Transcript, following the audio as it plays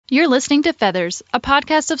You're listening to Feathers, a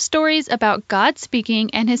podcast of stories about God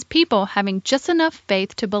speaking and his people having just enough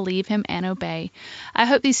faith to believe him and obey. I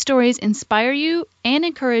hope these stories inspire you and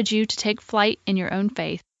encourage you to take flight in your own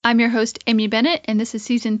faith. I'm your host, Amy Bennett, and this is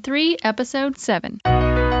Season 3, Episode 7.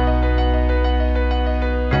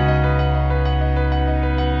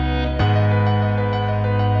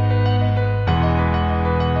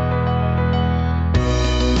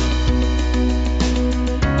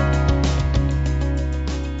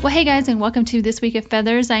 Well, hey guys, and welcome to This Week of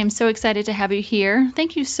Feathers. I am so excited to have you here.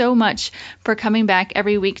 Thank you so much for coming back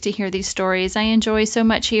every week to hear these stories. I enjoy so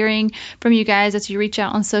much hearing from you guys as you reach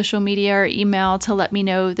out on social media or email to let me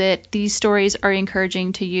know that these stories are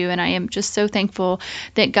encouraging to you. And I am just so thankful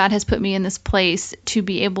that God has put me in this place to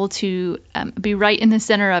be able to be right in the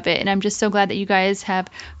center of it. And I'm just so glad that you guys have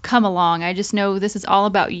come along. I just know this is all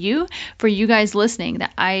about you, for you guys listening,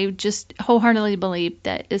 that I just wholeheartedly believe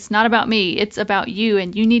that it's not about me, it's about you,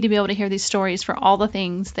 and you need to be able to hear these stories for all the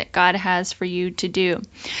things that God has for you to do.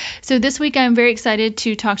 So this week I'm very excited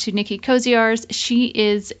to talk to Nicki Koziarz. She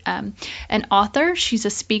is an author, she's a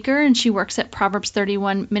speaker, and she works at Proverbs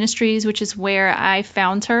 31 Ministries, which is where I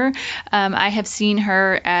found her. I have seen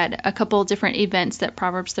her at a couple different events that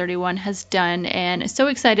Proverbs 31 has done, and so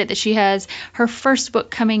excited that she has her first book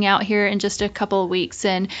coming out here in just a couple of weeks,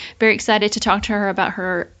 and very excited to talk to her about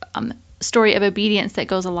her story of obedience that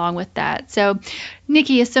goes along with that. So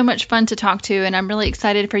Nicki is so much fun to talk to, and I'm really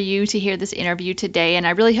excited for you to hear this interview today, and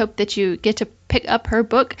I really hope that you get to pick up her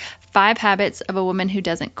book, 5 Habits of a Woman Who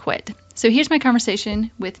Doesn't Quit. So here's my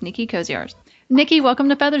conversation with Nicki Koziarz. Nicki, welcome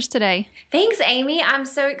to Feathers today. Thanks, Amy. I'm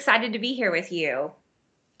so excited to be here with you.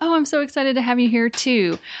 Oh, I'm so excited to have you here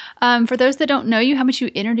too. For those that don't know you, how about you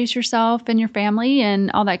introduce yourself and your family and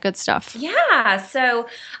all that good stuff? Yeah, so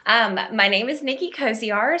my name is Nicki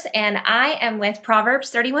Koziarz, and I am with Proverbs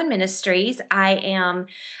 31 Ministries. I am,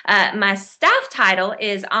 my staff title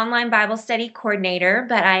is Online Bible Study Coordinator,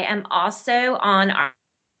 but I am also on our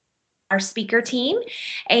speaker team,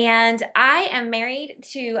 and I am married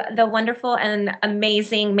to the wonderful and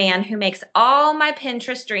amazing man who makes all my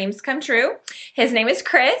Pinterest dreams come true. His name is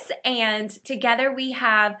Chris, and together we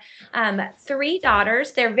have 3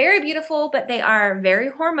 daughters. They're very beautiful, but they are very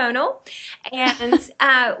hormonal, and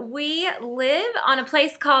we live on a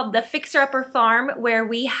place called the Fixer Upper Farm, where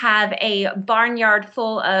we have a barnyard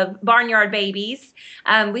full of barnyard babies.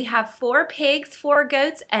 We have 4 pigs, 4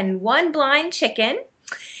 goats, and 1 blind chicken.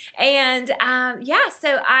 And so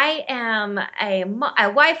I am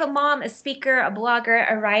a wife, a mom, a speaker, a blogger,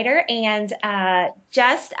 a writer, and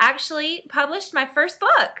just actually published my first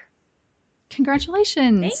book.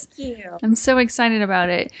 Congratulations. Thank you. I'm so excited about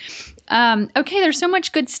it. Okay, there's so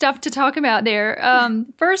much good stuff to talk about there.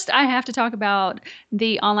 First, I have to talk about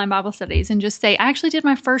the online Bible studies and just say I actually did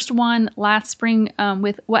my first one last spring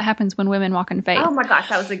with What Happens When Women Walk in Faith. Oh my gosh,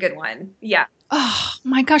 that was a good one. Yeah. Oh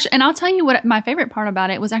my gosh. And I'll tell you what my favorite part about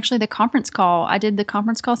it was actually the conference call. I did the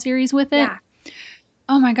conference call series with it. Yeah.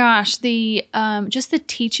 Oh my gosh. The just the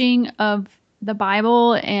teaching of the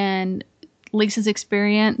Bible and Lisa's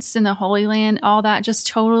experience in the Holy Land, all that just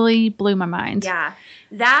totally blew my mind. Yeah.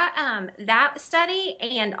 That study,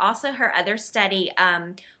 and also her other study,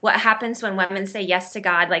 What Happens When Women Say Yes to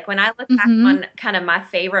God. Like when I look back on kind of my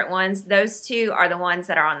favorite ones, those 2 are the ones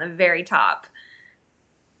that are on the very top.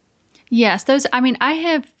 Yes, I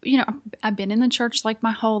have, I've been in the church like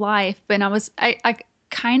my whole life, and I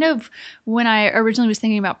kind of, when I originally was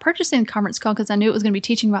thinking about purchasing the conference call, because I knew it was going to be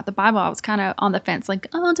teaching about the Bible, I was kind of on the fence, like,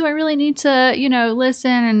 oh, do I really need to,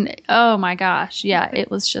 listen? And oh my gosh, yeah,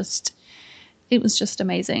 it was just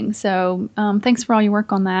amazing. So thanks for all your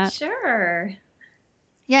work on that. Sure.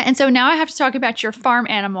 Yeah, and so now I have to talk about your farm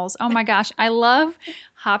animals. Oh my gosh, I love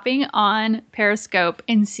hopping on Periscope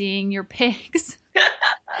and seeing your pigs.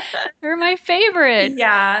 They're my favorite.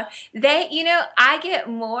 Yeah. I get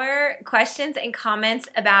more questions and comments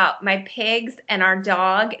about my pigs and our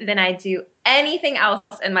dog than I do anything else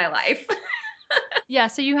in my life. Yeah,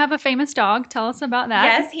 so you have a famous dog. Tell us about that.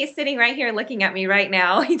 Yes, he's sitting right here looking at me right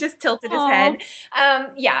now. He just tilted his head.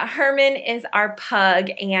 Herman is our pug,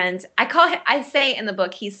 and I say in the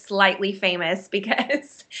book he's slightly famous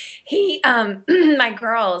because he, my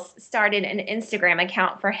girls started an Instagram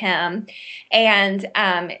account for him, and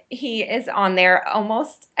he is on there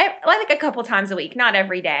almost like a couple times a week, not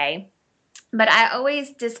every day. But I always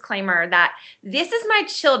disclaimer that this is my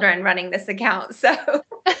children running this account. So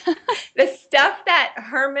the stuff that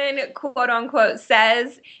Herman, quote unquote,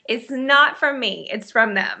 says is not from me. It's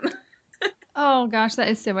from them. Oh, gosh, that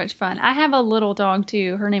is so much fun. I have a little dog,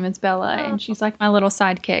 too. Her name is Bella, and she's like my little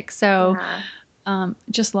sidekick. So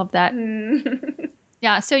just love that.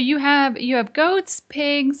 Yeah, so you have goats,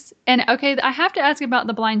 pigs, and okay, I have to ask about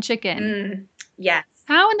the blind chicken. Yes.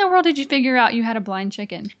 How in the world did you figure out you had a blind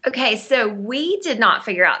chicken? Okay, so we did not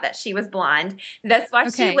figure out that she was blind. That's why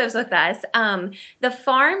she Okay. lives with us. The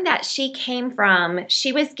farm that she came from,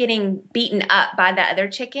 she was getting beaten up by the other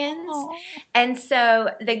chickens. Oh. And so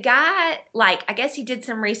the guy, like, I guess he did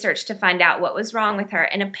some research to find out what was wrong with her.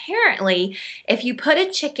 And apparently, if you put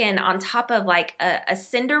a chicken on top of like a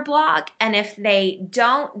cinder block, and if they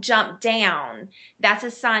don't jump down, that's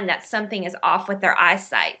a sign that something is off with their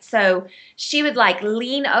eyesight. So she would like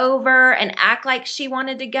lean over and act like she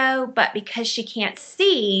wanted to go, but because she can't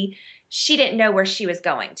see, she didn't know where she was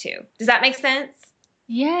going to. Does that make sense?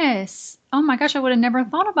 Yes. Oh my gosh, I would have never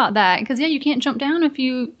thought about that. Because yeah, you can't jump down if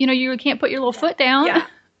you can't put your little foot down. Yeah.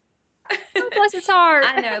 Oh, bless its heart.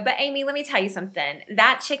 I know, but Amy, let me tell you something.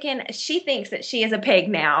 That chicken, she thinks that she is a pig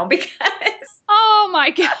now because Oh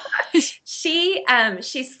my gosh. she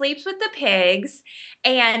sleeps with the pigs,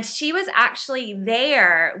 and she was actually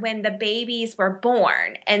there when the babies were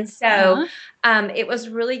born. And so it was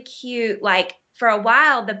really cute. Like for a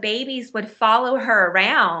while, the babies would follow her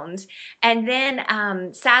around. And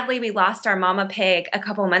then sadly, we lost our mama pig a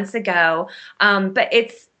couple months ago. But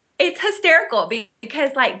it's hysterical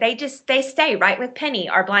because like they stay right with Penny,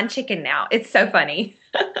 our blind chicken now. It's so funny.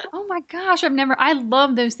 Oh my gosh, I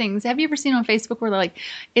love those things. Have you ever seen on Facebook where like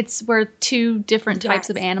it's where two different types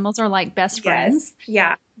of animals are like best friends?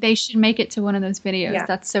 Yeah. They should make it to one of those videos. Yeah.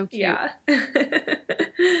 That's so cute. Yeah.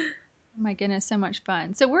 Oh my goodness, so much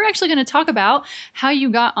fun. So we're actually going to talk about how you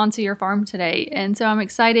got onto your farm today. And so I'm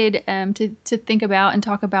excited to think about and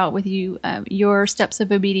talk about with you your steps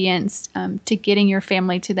of obedience to getting your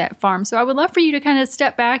family to that farm. So I would love for you to kind of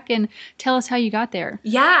step back and tell us how you got there.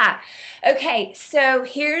 Yeah. Okay. So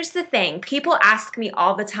here's the thing. People ask me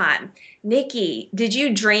all the time, Nicki, did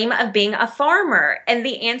you dream of being a farmer? And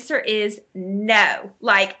the answer is no.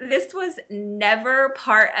 Like this was never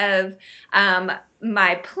part of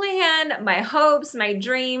my plan, my hopes, my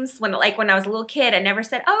dreams. When I was a little kid, I never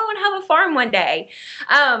said, "Oh, I want to have a farm one day."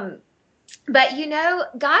 But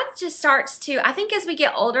God just starts to, I think as we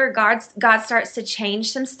get older, God starts to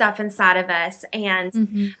change some stuff inside of us.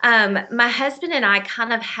 And my husband and I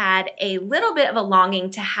kind of had a little bit of a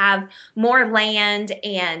longing to have more land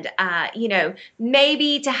and,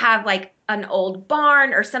 maybe to have like an old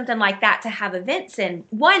barn or something like that to have events in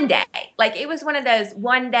one day. Like it was one of those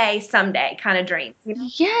one day, someday kind of dreams.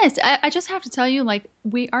 Yes. I just have to tell you, like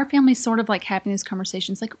our family's sort of like having these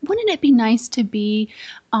conversations. Like, wouldn't it be nice to be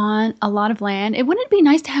on a lot of land? Wouldn't it be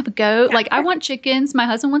nice to have a goat? Like I want chickens. My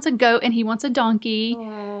husband wants a goat and he wants a donkey.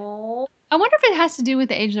 Aww. I wonder if it has to do with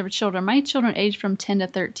the age of our children. My children age from 10 to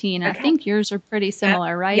 13. Okay. I think yours are pretty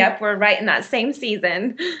similar, right? Yep. We're right in that same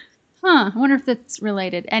season. I wonder if that's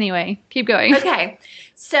related. Anyway, keep going. Okay.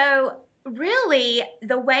 So really,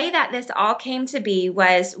 the way that this all came to be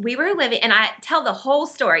was we were living, and I tell the whole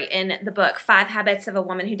story in the book, 5 Habits of a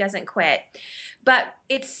Woman Who Doesn't Quit. But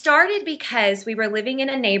it started because we were living in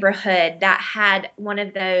a neighborhood that had one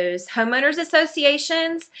of those homeowners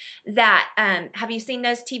associations that, have you seen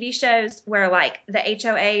those TV shows where like the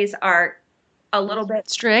HOAs are a little bit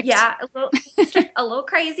strict? Yeah, a little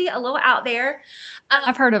crazy, a little out there.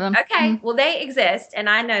 I've heard of them. Okay, well, they exist, and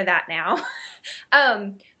I know that now.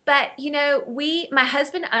 But my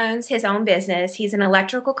husband owns his own business. He's an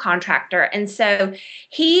electrical contractor, and so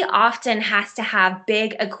he often has to have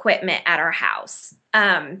big equipment at our house.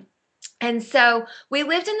 And so we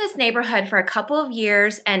lived in this neighborhood for a couple of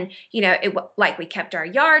years, and we kept our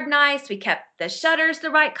yard nice, we kept the shutters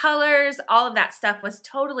the right colors, all of that stuff was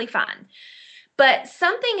totally fun. But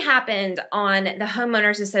something happened on the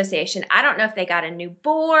homeowners association. I don't know if they got a new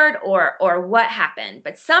board or what happened,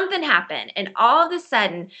 but something happened. And all of a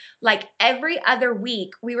sudden, like every other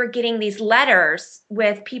week, we were getting these letters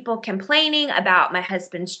with people complaining about my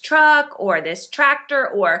husband's truck or this tractor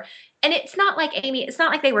and it's not like, Amy, it's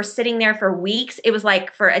not like they were sitting there for weeks. It was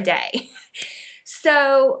like for a day.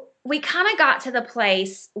 So we kind of got to the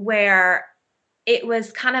place where it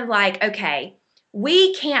was kind of like, okay,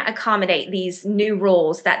 we can't accommodate these new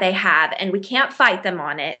rules that they have, and we can't fight them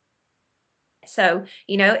on it. So,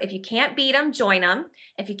 if you can't beat them, join them.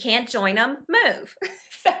 If you can't join them, move.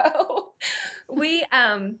 So we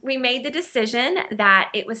made the decision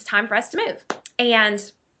that it was time for us to move.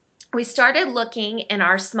 And we started looking in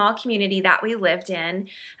our small community that we lived in.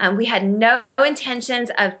 We had no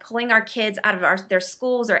intentions of pulling our kids out of their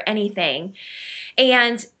schools or anything.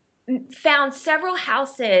 And found several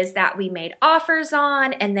houses that we made offers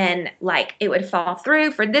on, and then like it would fall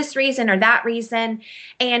through for this reason or that reason.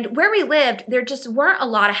 And where we lived, there just weren't a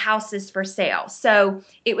lot of houses for sale. So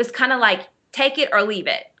it was kind of like take it or leave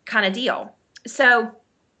it kind of deal. So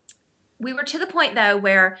we were to the point though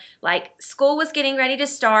where like school was getting ready to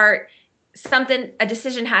start, a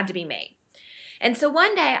decision had to be made. And so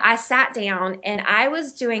one day I sat down and I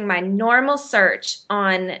was doing my normal search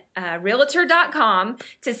on realtor.com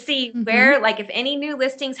to see where, like, if any new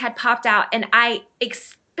listings had popped out. And I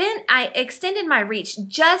extended my reach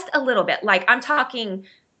just a little bit. Like, I'm talking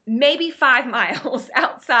maybe 5 miles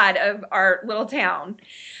outside of our little town,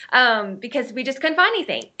 because we just couldn't find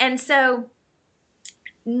anything. And so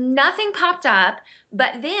nothing popped up.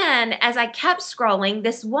 But then as I kept scrolling,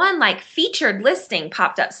 this one like featured listing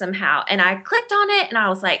popped up somehow. And I clicked on it and I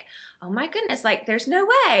was like, oh my goodness, like there's no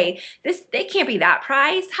way they can't be that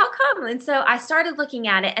price. How come? And so I started looking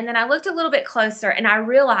at it, and then I looked a little bit closer and I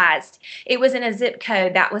realized it was in a zip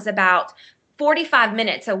code that was about 45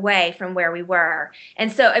 minutes away from where we were.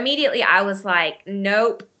 And so immediately I was like,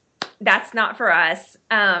 nope, that's not for us.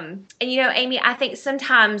 And you know, Amy, I think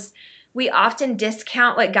sometimes we often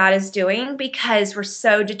discount what God is doing because we're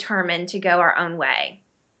so determined to go our own way.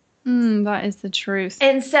 That is the truth.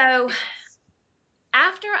 And so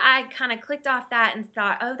after I kind of clicked off that and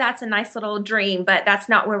thought, oh, that's a nice little dream, but that's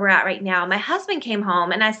not where we're at right now, my husband came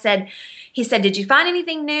home and he said, did you find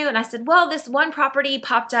anything new? And I said, well, this one property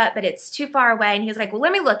popped up, but it's too far away. And he was like, well,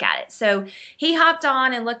 let me look at it. So he hopped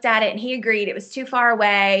on and looked at it, and he agreed it was too far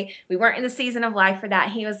away. We weren't in the season of life for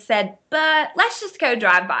that. He said, but let's just go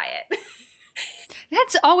drive by it.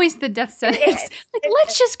 That's always the death sentence. Like,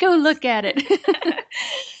 let's just go look at it.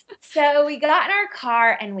 So we got in our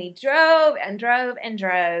car and we drove and drove and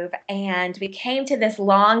drove, and we came to this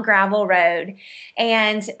long gravel road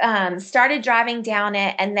and started driving down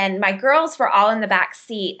it. And then my girls were all in the back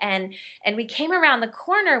seat, and we came around the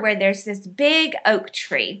corner where there's this big oak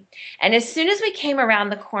tree. And as soon as we came around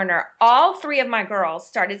the corner, all 3 of my girls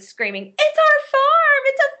started screaming, it's our farm!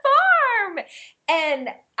 It's a farm! And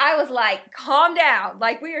I was like, calm down.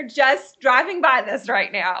 Like, we are just driving by this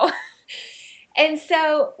right now. And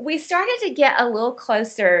so we started to get a little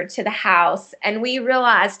closer to the house, and we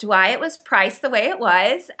realized why it was priced the way it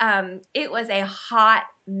was. It was a hot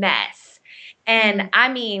mess. And I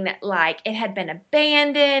mean, like, it had been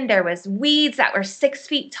abandoned. There was weeds that were 6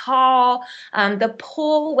 feet tall. The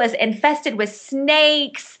pool was infested with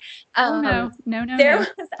snakes. No. There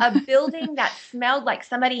was a building that smelled like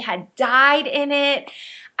somebody had died in it.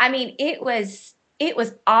 I mean, it was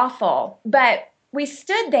awful. But we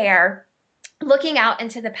stood there looking out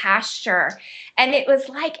into the pasture, and it was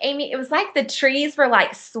like, Amy, it was like the trees were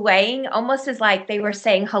like swaying, almost as like they were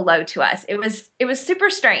saying hello to us. It was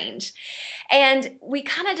super strange. And we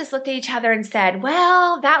kind of just looked at each other and said,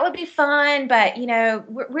 well, that would be fun, but you know,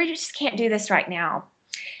 we just can't do this right now.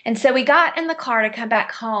 And so we got in the car to come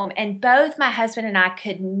back home, and both my husband and I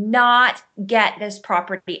could not get this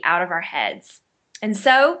property out of our heads. And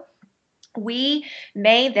so we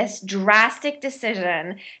made this drastic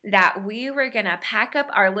decision that we were going to pack up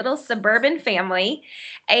our little suburban family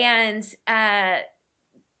and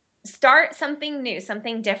start something new,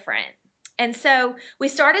 something different. And so we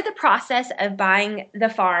started the process of buying the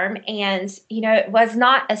farm, and, you know, it was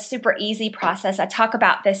not a super easy process. I talk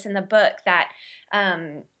about this in the book that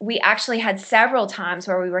we actually had several times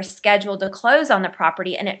where we were scheduled to close on the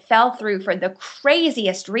property, and it fell through for the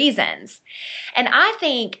craziest reasons. And I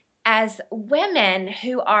think as women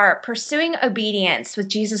who are pursuing obedience with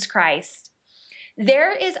Jesus Christ,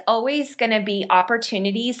 there is always going to be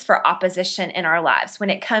opportunities for opposition in our lives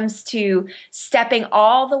when it comes to stepping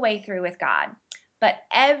all the way through with God. But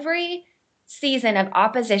every season of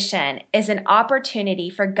opposition is an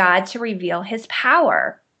opportunity for God to reveal his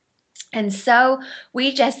power. And so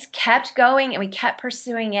we just kept going and we kept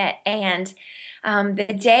pursuing it. And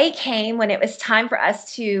the day came when it was time for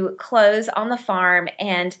us to close on the farm,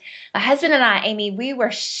 and my husband and I, Amy, we were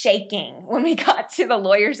shaking when we got to the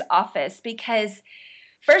lawyer's office because,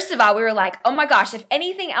 first of all, we were like, oh my gosh, if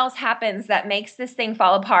anything else happens that makes this thing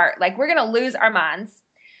fall apart, like, we're going to lose our minds.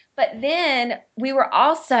 But then we were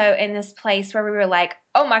also in this place where we were like,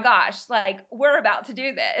 oh my gosh, like, we're about to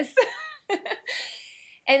do this.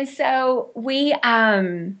 And so we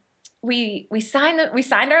signed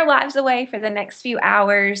our lives away for the next few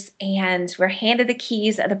hours, and were handed the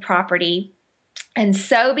keys of the property. And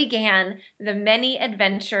so began the many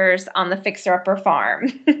adventures on the Fixer Upper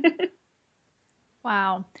farm.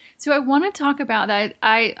 Wow. So I want to talk about that.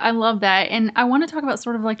 I love that. And I want to talk about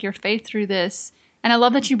sort of like your faith through this. And I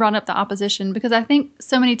love that you brought up the opposition, because I think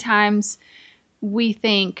so many times we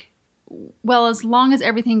think, well, as long as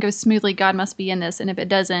everything goes smoothly, God must be in this. And if it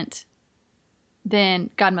doesn't,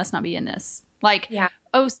 then God must not be in this. Like, yeah.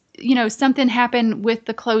 Oh, you know, something happened with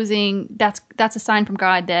the closing. That's a sign from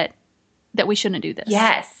God that that we shouldn't do this.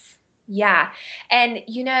 Yes. Yeah. And,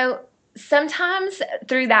 sometimes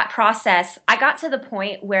through that process, I got to the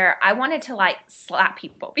point where I wanted to like slap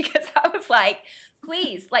people because I was like,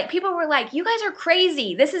 please, like people were like, you guys are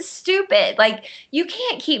crazy. This is stupid. Like you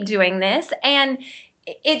can't keep doing this. And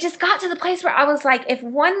it just got to the place where I was like, if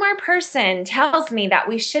one more person tells me that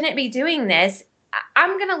we shouldn't be doing this,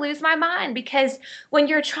 I'm going to lose my mind, because when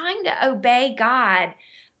you're trying to obey God,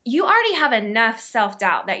 you already have enough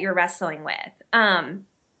self-doubt that you're wrestling with.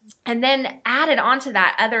 And then added onto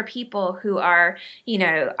that, other people who are,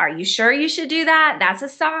 are you sure you should do that? That's a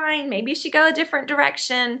sign. Maybe you should go a different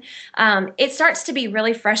direction. It starts to be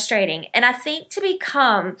really frustrating. And I think to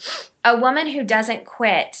become a woman who doesn't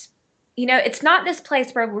quit, it's not this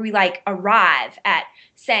place where we like arrive at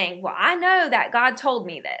saying, well, I know that God told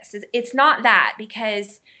me this. It's not that,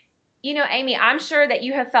 because Amy, I'm sure that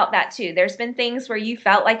you have felt that too. There's been things where you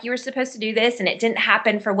felt like you were supposed to do this and it didn't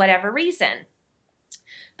happen for whatever reason.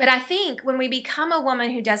 But I think when we become a woman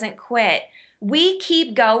who doesn't quit, we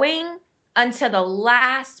keep going until the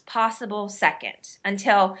last possible second,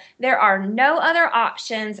 until there are no other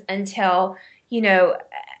options, until,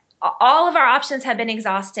 all of our options have been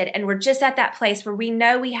exhausted. And we're just at that place where we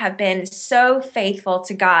know we have been so faithful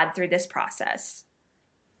to God through this process.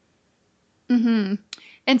 Mm-hmm.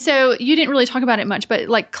 And so you didn't really talk about it much, but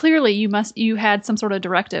like clearly you had some sort of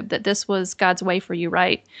directive that this was God's way for you,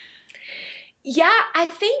 right? Yeah, I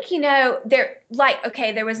think,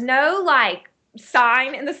 there was no like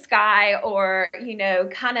sign in the sky or,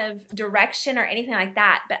 kind of direction or anything like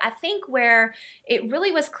that. But I think where it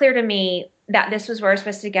really was clear to me that this was where we're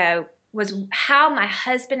supposed to go was how my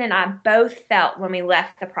husband and I both felt when we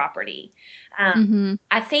left the property.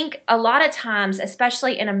 I think a lot of times,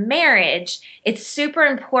 especially in a marriage, it's super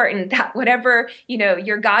important that whatever,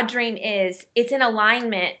 your God dream is, it's in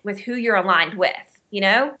alignment with who you're aligned with,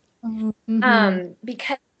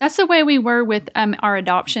 because that's the way we were with our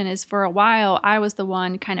adoption. Is for a while I was the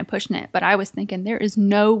one kind of pushing it, but I was thinking there is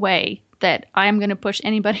no way that I'm going to push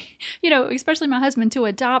anybody, especially my husband, to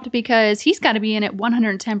adopt, because he's got to be in it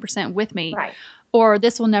 110% with me, right, or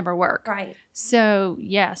this will never work. Right. So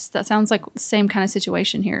yes, that sounds like the same kind of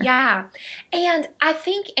situation here. Yeah. And I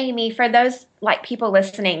think, Amy, for those like people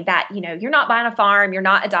listening that, you're not buying a farm, you're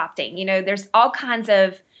not adopting, there's all kinds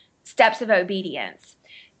of steps of obedience.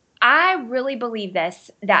 I really believe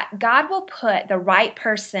this, that God will put the right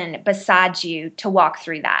person beside you to walk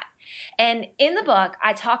through that. And in the book,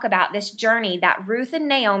 I talk about this journey that Ruth and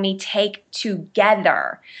Naomi take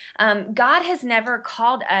together. God has never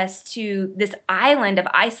called us to this island of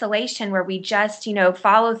isolation where we just,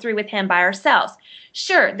 follow through with him by ourselves.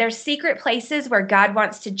 Sure, there's secret places where God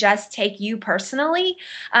wants to just take you personally,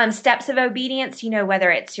 steps of obedience,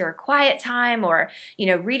 whether it's your quiet time or,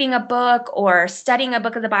 reading a book or studying a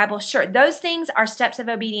book of the Bible. Sure, those things are steps of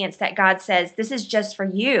obedience that God says, this is just for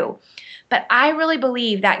you. But I really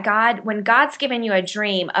believe that God, when God's given you a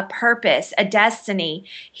dream, a purpose, a destiny,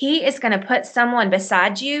 he is going to put someone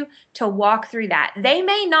beside you to walk through that. They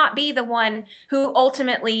may not be the one who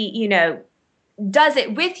ultimately, does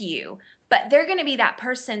it with you, but they're going to be that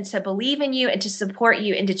person to believe in you and to support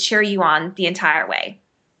you and to cheer you on the entire way.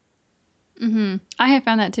 Mm-hmm. I have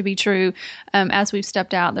found that to be true. As we've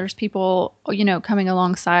stepped out, there's people, coming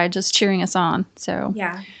alongside, just cheering us on. So,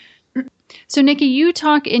 yeah. So, Nicki, you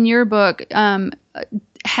talk in your book,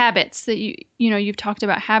 habits that you've talked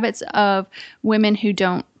about, habits of women who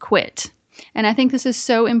don't quit. And I think this is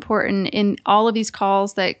so important in all of these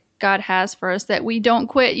calls that God has for us, that we don't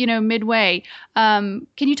quit, midway. Can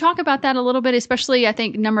you talk about that a little bit? Especially, I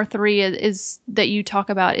think number 3 is that you talk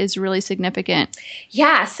about is really significant.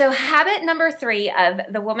 Yeah. So habit number 3 of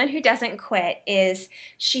the woman who doesn't quit is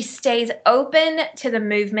she stays open to the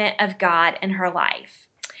movement of God in her life.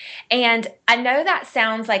 And I know that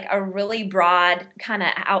sounds like a really broad kind of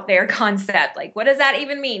out there concept. Like, what does that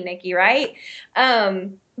even mean, Nicki, right?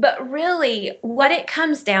 But really what it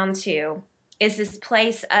comes down to is this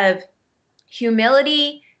place of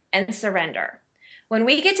humility and surrender. When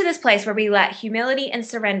we get to this place where we let humility and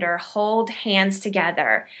surrender hold hands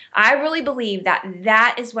together, I really believe that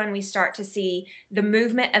that is when we start to see the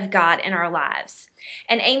movement of God in our lives.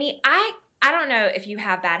 And Amy, I don't know if you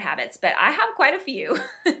have bad habits, but I have quite a few.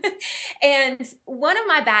 And one of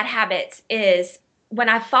my bad habits is when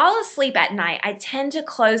I fall asleep at night, I tend to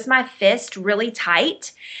close my fist really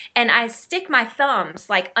tight and I stick my thumbs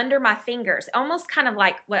like under my fingers, almost kind of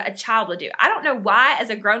like what a child would do. I don't know why as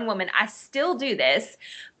a grown woman I still do this,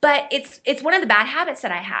 but it's one of the bad habits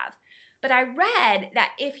that I have. But I read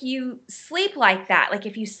that if you sleep like that, like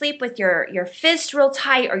if you sleep with your fist real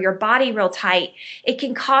tight or your body real tight, it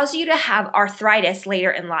can cause you to have arthritis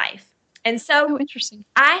later in life. And so Oh, interesting.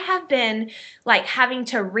 I have been like having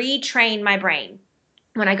to retrain my brain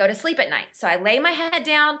when I go to sleep at night. So I lay my head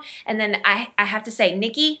down and then I have to say,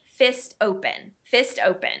 Nicki, fist open, fist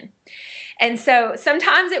open. And so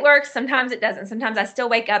sometimes it works, sometimes it doesn't. Sometimes I still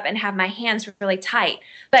wake up and have my hands really tight.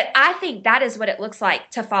 But I think that is what it looks like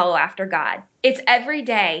to follow after God. It's every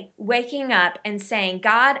day waking up and saying,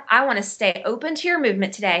 God, I want to stay open to your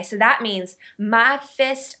movement today. So that means my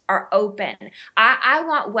fists are open. I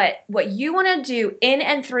want what you want to do in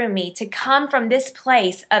and through me to come from this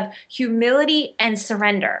place of humility and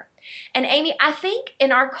surrender. And Amy, I think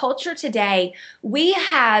in our culture today, we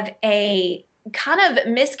have a kind of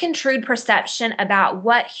misconstrued perception about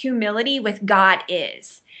what humility with God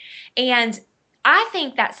is. And I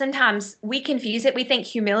think that sometimes we confuse it. We think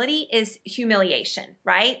humility is humiliation,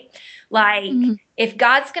 right? Like if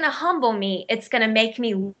God's going to humble me, it's going to make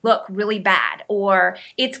me look really bad, or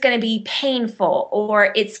it's going to be painful,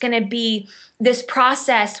 or it's going to be this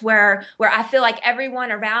process where I feel like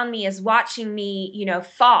everyone around me is watching me,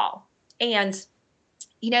 fall. And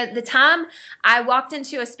the time I walked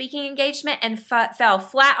into a speaking engagement and fell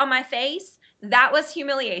flat on my face, that was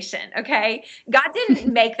humiliation, okay? God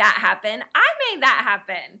didn't make that happen. I made that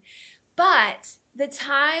happen. But the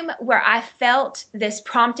time where I felt this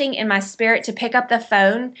prompting in my spirit to pick up the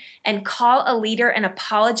phone and call a leader and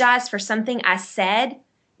apologize for something I said,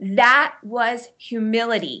 that was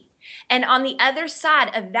humility. And on the other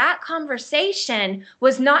side of that conversation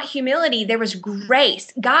was not humility. There was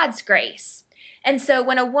grace, God's grace. And so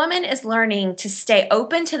when a woman is learning to stay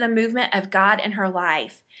open to the movement of God in her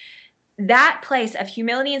life, that place of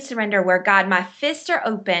humility and surrender where, God, my fists are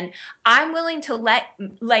open, I'm willing to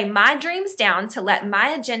lay my dreams down, to let my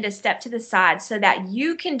agenda step to the side so that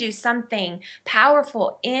you can do something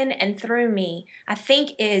powerful in and through me, I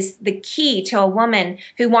think is the key to a woman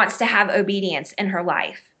who wants to have obedience in her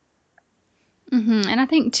life. Mm-hmm. And I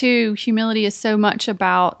think, too, humility is so much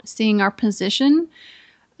about seeing our position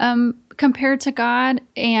compared to God,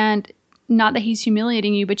 and not that he's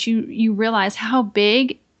humiliating you, but you realize how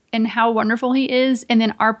big and how wonderful he is, and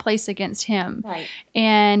then our place against him. Right.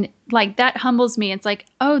 And like that humbles me. It's like,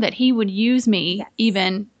 oh, that he would use me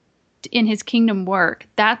even in his kingdom work.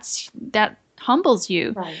 That humbles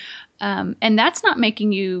you. Right. And that's not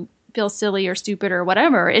making you feel silly or stupid or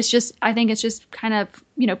whatever. It's just, I think it's just kind of,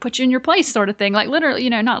 put you in your place sort of thing. Like literally,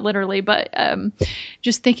 not literally, but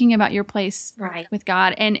just thinking about your place with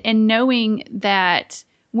God and knowing that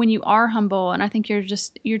when you are humble, and I think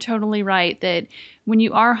you're totally right, that when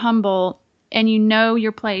you are humble and you know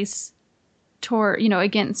your place toward,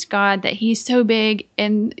 against God, that he's so big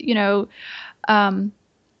and,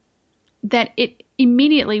 that it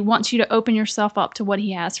immediately wants you to open yourself up to what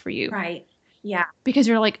he has for you. Right. Yeah. Because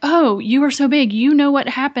you're like, oh, you are so big. You know what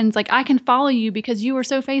happens. Like I can follow you because you are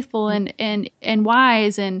so faithful and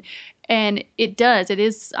wise and it does. It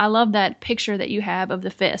is. I love that picture that you have of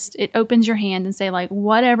the fist. It opens your hand and say like,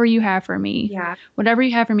 whatever you have for me, whatever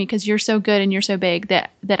you have for me, because you're so good and you're so big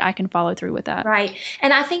that I can follow through with that. Right.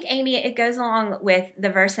 And I think, Amy, it goes along with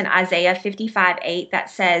the verse in Isaiah 55:8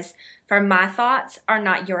 that says, for my thoughts are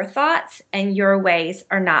not your thoughts and your ways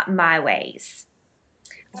are not my ways.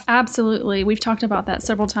 Absolutely. We've talked about that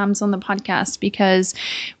several times on the podcast, because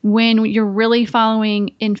when you're really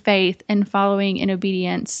following in faith and following in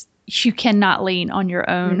obedience, you cannot lean on your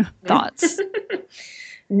own thoughts.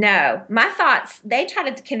 No, my thoughts, they try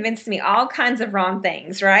to convince me all kinds of wrong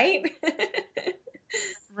things, right?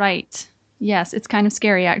 Right. Yes. It's kind of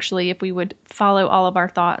scary, actually, if we would follow all of our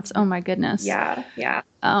thoughts. Oh, my goodness. Yeah. Yeah.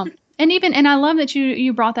 And I love that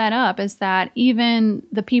you brought that up, is that even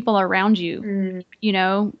the people around you,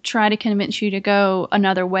 try to convince you to go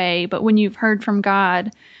another way. But when you've heard from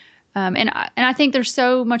God, and I think there's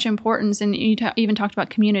so much importance, and you even talked about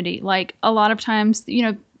community. Like a lot of times,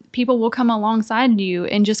 people will come alongside you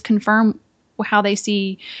and just confirm how they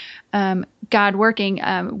see God working.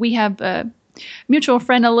 We have a mutual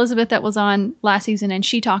friend, Elizabeth, that was on last season, and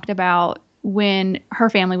she talked about when her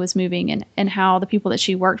family was moving and how the people that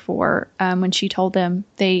she worked for, when she told them,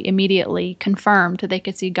 they immediately confirmed that they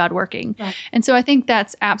could see God working. Right. And so I think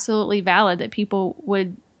that's absolutely valid that people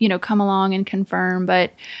would, come along and confirm.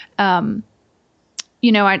 But, I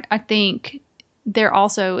think there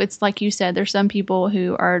also, it's like you said, there's some people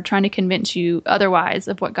who are trying to convince you otherwise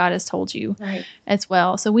of what God has told you as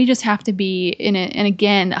well. So we just have to be and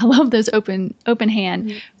again, I love those open hand.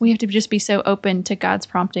 Mm-hmm. We have to just be so open to God's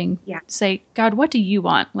prompting. Yeah. Say, God, what do you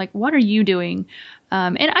want? Like, what are you doing?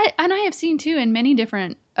 And I have seen too in many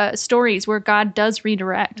different stories where God does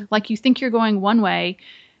redirect. Like you think you're going one way,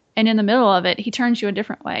 and in the middle of it, he turns you a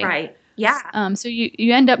different way. Right. Yeah. So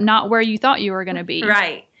you end up not where you thought you were going to be.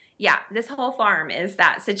 Right. yeah, this whole farm is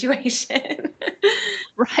that situation.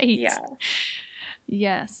 Right. Yeah.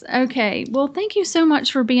 Yes. Okay. Well, thank you so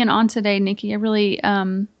much for being on today, Nicki. I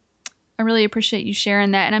really appreciate you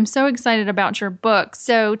sharing that. And I'm so excited about your book.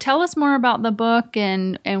 So tell us more about the book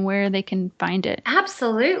and where they can find it.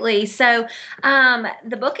 Absolutely. So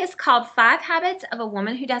the book is called 5 Habits of a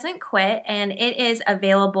Woman Who Doesn't Quit, and it is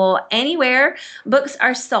available anywhere books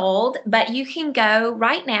are sold. But you can go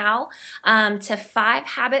right now to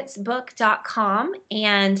 5habitsbook.com.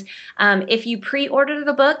 And if you pre-order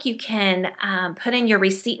the book, you can put in your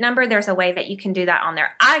receipt number. There's a way that you can do that on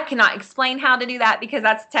there. I cannot explain how to do that because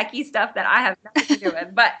that's techie stuff that I have nothing to do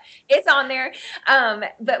with, but it's on there.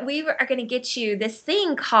 But we are going to get you this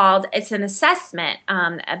thing called, it's an assessment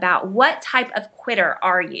about what type of quitter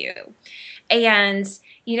are you. And,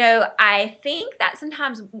 I think that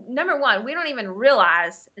sometimes, number one, we don't even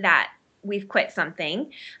realize that we've quit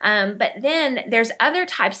something. But then there's other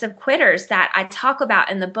types of quitters that I talk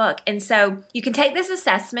about in the book. And so you can take this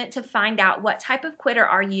assessment to find out what type of quitter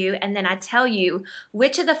are you. And then I tell you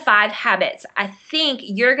which of the 5 habits I think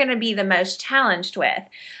you're going to be the most challenged with.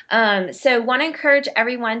 So want to encourage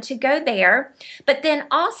everyone to go there. But then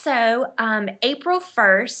also April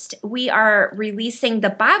 1st, we are releasing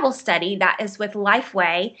the Bible study that is with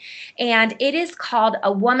Lifeway. And it is called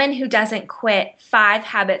A Woman Who Doesn't Quit, 5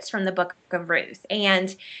 Habits from the Book of Ruth.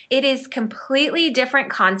 And it is completely different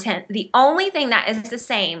content. The only thing that is the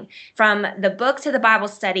same from the book to the Bible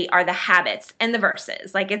study are the habits and the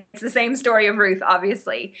verses. Like, it's the same story of Ruth,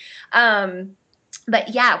 obviously.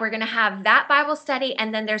 But yeah, we're going to have that Bible study.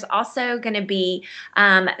 And then there's also going to be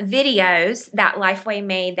videos that Lifeway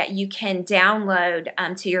made that you can download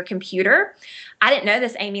to your computer. I didn't know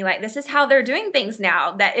this, Amy. Like, this is how they're doing things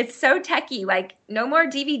now, that it's so techie. Like, no more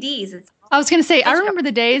DVDs. I was going to say, I remember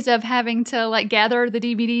the days of having to gather the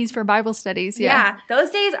DVDs for Bible studies. Yeah, those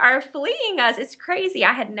days are fleeing us. It's crazy.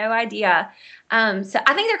 I had no idea. So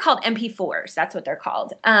I think they're called MP4s. That's what they're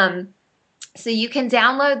called. So you can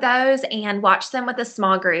download those and watch them with a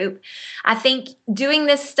small group. I think doing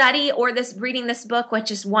this study or reading this book with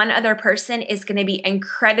just one other person is going to be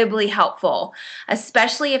incredibly helpful,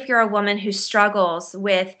 especially if you're a woman who struggles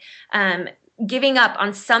with giving up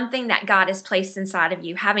on something that God has placed inside of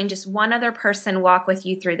you. Having just one other person walk with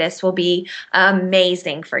you through this will be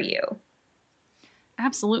amazing for you.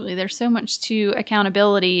 Absolutely. There's so much to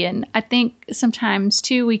accountability. And I think sometimes,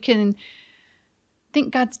 too, we can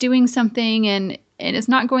think God's doing something and it's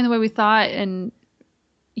not going the way we thought. And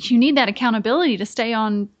you need that accountability to stay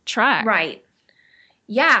on track. Right.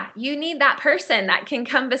 Yeah, you need that person that can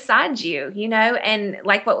come beside you, and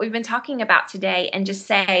like what we've been talking about today, and just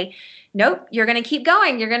say, nope, you're going to keep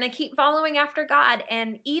going. You're going to keep following after God.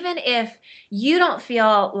 And even if you don't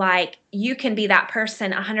feel like you can be that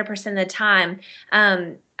person 100% of the time,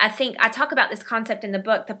 I think I talk about this concept in the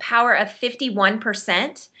book, the power of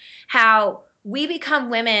 51%, how we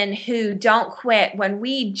become women who don't quit when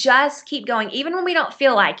we just keep going, even when we don't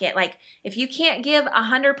feel like it. Like, if you can't give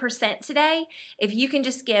 100% today, if you can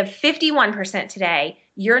just give 51% today,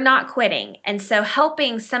 you're not quitting. And so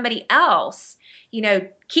helping somebody else,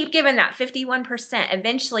 keep giving that 51%.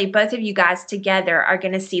 Eventually, both of you guys together are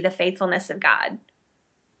going to see the faithfulness of God.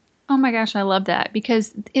 Oh my gosh, I love that,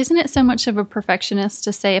 because isn't it so much of a perfectionist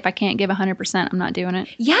to say, if I can't give 100%, I'm not doing it?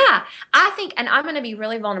 Yeah, I think, and I'm going to be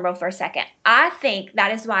really vulnerable for a second. I think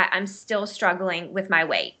that is why I'm still struggling with my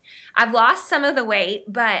weight. I've lost some of the weight,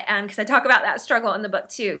 but because I talk about that struggle in the book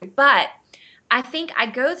too. But I think I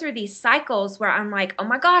go through these cycles where I'm like, oh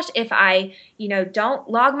my gosh, if I, don't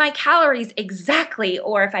log my calories exactly,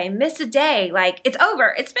 or if I miss a day, like, it's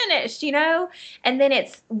over, it's finished, and then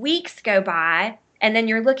it's weeks go by. And then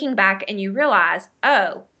you're looking back and you realize,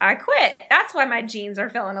 oh, I quit. That's why my jeans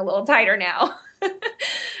are feeling a little tighter now.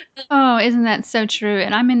 Oh, isn't that so true?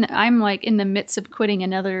 And I'm like in the midst of quitting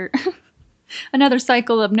another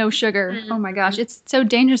cycle of no sugar. Mm-hmm. Oh my gosh, it's so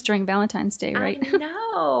dangerous during Valentine's Day, right?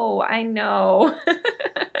 I know.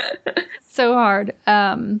 So hard.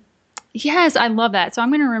 Yes, I love that. So I'm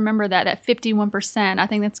going to remember that 51%. I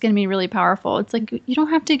think that's going to be really powerful. It's like, you don't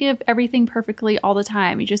have to give everything perfectly all the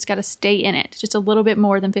time. You just got to stay in it. Just a little bit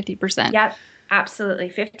more than 50%. Yep, absolutely.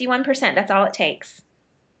 51%. That's all it takes.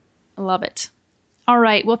 I love it. All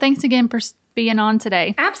right. Well, thanks again for being on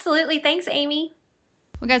today. Absolutely. Thanks, Amy.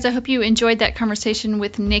 Well, guys, I hope you enjoyed that conversation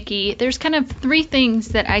with Nicki. There's kind of 3 things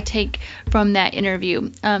that I take from that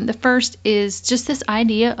interview. The first is just this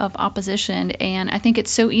idea of opposition, and I think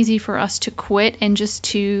it's so easy for us to quit and just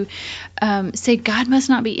to say, God must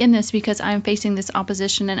not be in this because I'm facing this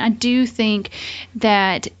opposition. And I do think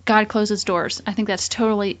that God closes doors. I think that's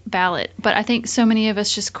totally valid. But I think so many of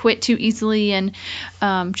us just quit too easily and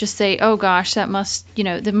just say, oh gosh, that must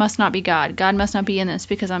not be God. God must not be in this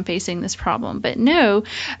because I'm facing this problem. But no,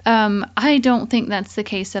 I don't think that's the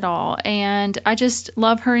case at all. And I just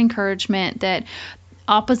love her encouragement that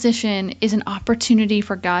opposition is an opportunity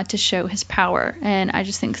for God to show his power. And I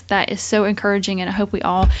just think that is so encouraging. And I hope we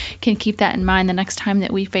all can keep that in mind the next time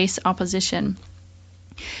that we face opposition.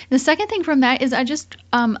 The second thing from that is I just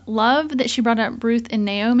love that she brought up Ruth and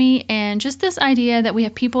Naomi and just this idea that we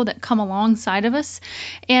have people that come alongside of us.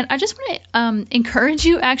 And I just want to encourage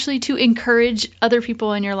you actually to encourage other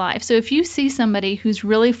people in your life. So if you see somebody who's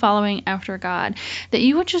really following after God, that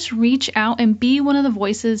you would just reach out and be one of the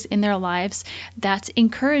voices in their lives that's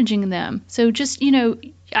encouraging them. So just,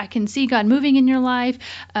 I can see God moving in your life.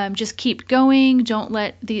 Just keep going. Don't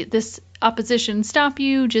let this opposition stop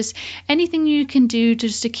you. Just anything you can do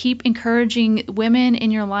just to keep encouraging women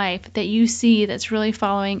in your life that you see that's really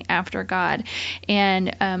following after God.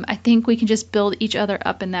 And I think we can just build each other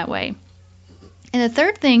up in that way. And the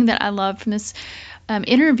third thing that I love from this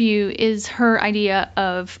interview is her idea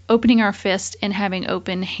of opening our fist and having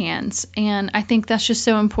open hands. And I think that's just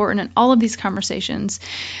so important in all of these conversations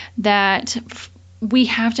that we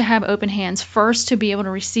have to have open hands first to be able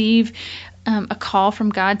to receive a call from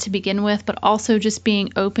God to begin with, but also just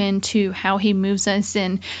being open to how he moves us.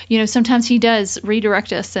 And, sometimes he does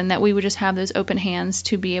redirect us, and that we would just have those open hands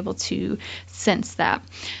to be able to sense that.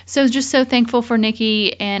 So just so thankful for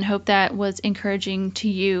Nicki and hope that was encouraging to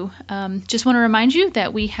you. Just want to remind you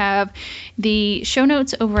that we have the show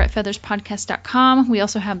notes over at featherspodcast.com. We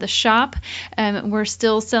also have the shop. We're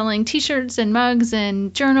still selling t-shirts and mugs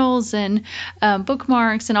and journals and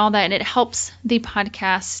bookmarks and all that, and it helps the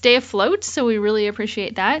podcast stay afloat. So we really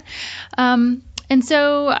appreciate that. And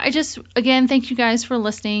so I just, again, thank you guys for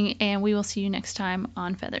listening, and we will see you next time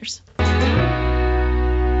on Feathers.